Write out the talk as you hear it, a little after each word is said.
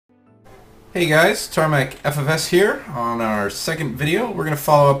Hey guys, Tarmac FFS here on our second video. We're going to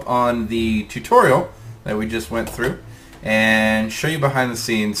follow up on the tutorial that we just went through and show you behind the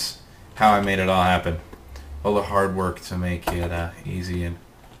scenes how I made it all happen. All the hard work to make it easy and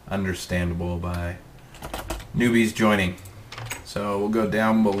understandable by newbies joining. So we'll go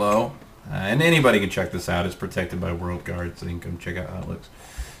down below and anybody can check this out. It's protected by WorldGuard, so you can come check out how it looks.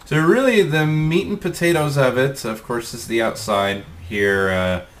 So really the meat and potatoes of it, of course, is the outside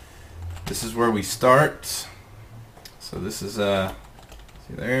here. This is where we start. So this is see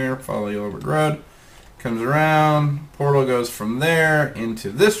there, follow the Yellow Brick Road. Comes around, portal goes from there into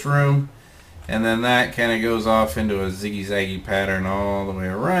this room, and then that kind of goes off into a ziggy-zaggy pattern all the way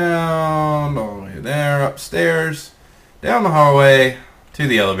around, all the way there, upstairs, down the hallway, to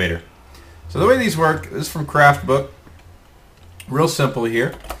the elevator. So the way these work, this is from Craft Book. Real simple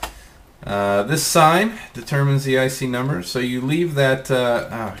here. This sign determines the IC number, so you leave that,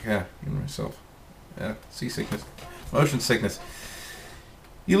 give myself, seasickness, motion sickness.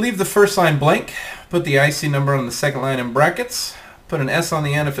 You leave the first line blank, put the IC number on the second line in brackets, put an S on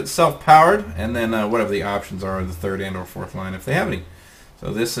the end if it's self-powered, and then whatever the options are, the third and or fourth line if they have any.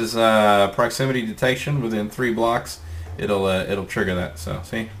 So this is proximity detection within 3 blocks. It'll trigger that. So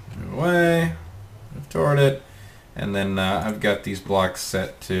see, move away, move toward it. And then I've got these blocks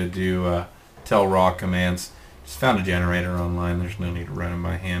set to do tell raw commands. Just found a generator online. There's no need to run them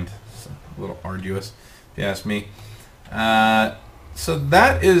by hand. It's a little arduous, if you ask me. So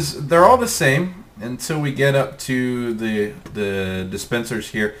they're all the same until we get up to the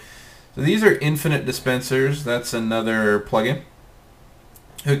dispensers here. So these are infinite dispensers. That's another plugin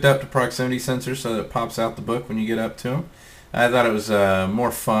hooked up to proximity sensors so that it pops out the book when you get up to them. I thought it was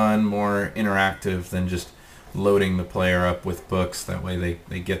more fun, more interactive than just loading the player up with books. That way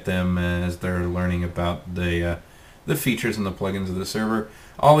they get them as they're learning about the features and the plugins of the server.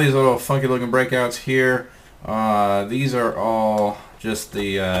 All these little funky looking breakouts here, these are all just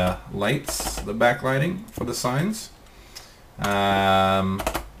the lights, the backlighting for the signs. Little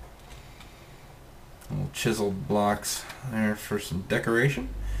chiseled blocks there for some decoration.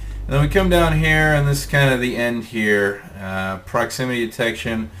 And then we come down here, and this is kind of the end here. Proximity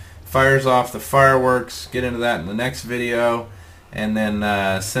detection. Fires off the fireworks, get into that in the next video, and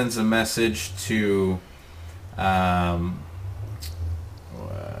then sends a message to,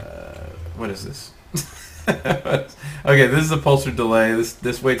 what is this? Okay, this is a pulsar delay.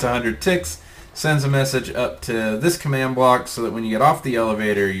 This waits 100 ticks, sends a message up to this command block so that when you get off the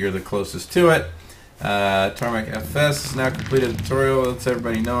elevator, you're the closest to it. Tarmac FS has now completed a tutorial. Lets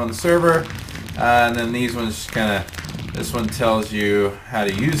everybody know on the server. And then these ones kind of, this one tells you how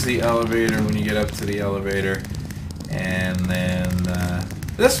to use the elevator when you get up to the elevator, and then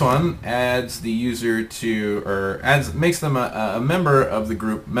this one adds the user to, or makes them a member of the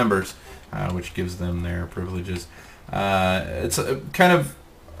group members, which gives them their privileges. It's kind of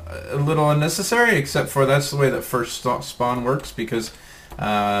a little unnecessary, except for that's the way that first spawn works, because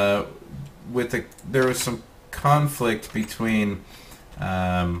there was some conflict between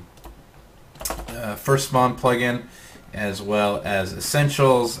first spawn plugin as well as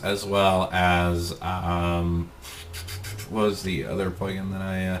Essentials, as well as what was the other plugin that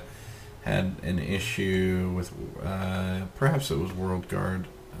I had an issue with? Perhaps it was WorldGuard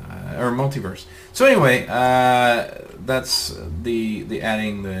or Multiverse. So anyway, that's the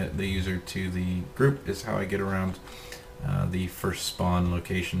adding the user to the group is how I get around the first spawn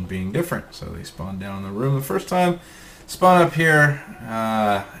location being different. So they spawn down in the room the first time, spawn up here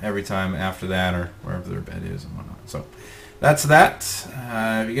every time after that, or wherever their bed is and whatnot. So that's that.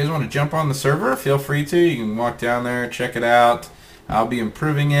 If you guys want to jump on the server, feel free to. You can walk down there, check it out. I'll be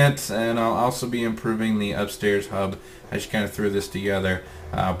improving it, and I'll also be improving the upstairs hub. I just kind of threw this together,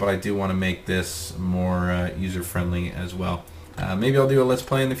 but I do want to make this more user-friendly as well. Maybe I'll do a Let's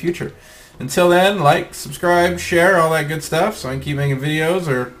Play in the future. Until then, like, subscribe, share, all that good stuff, so I can keep making videos,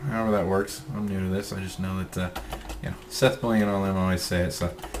 or however that works. I'm new to this. I just know that Seth Billy and all them always say it,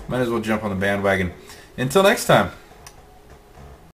 so might as well jump on the bandwagon. Until next time.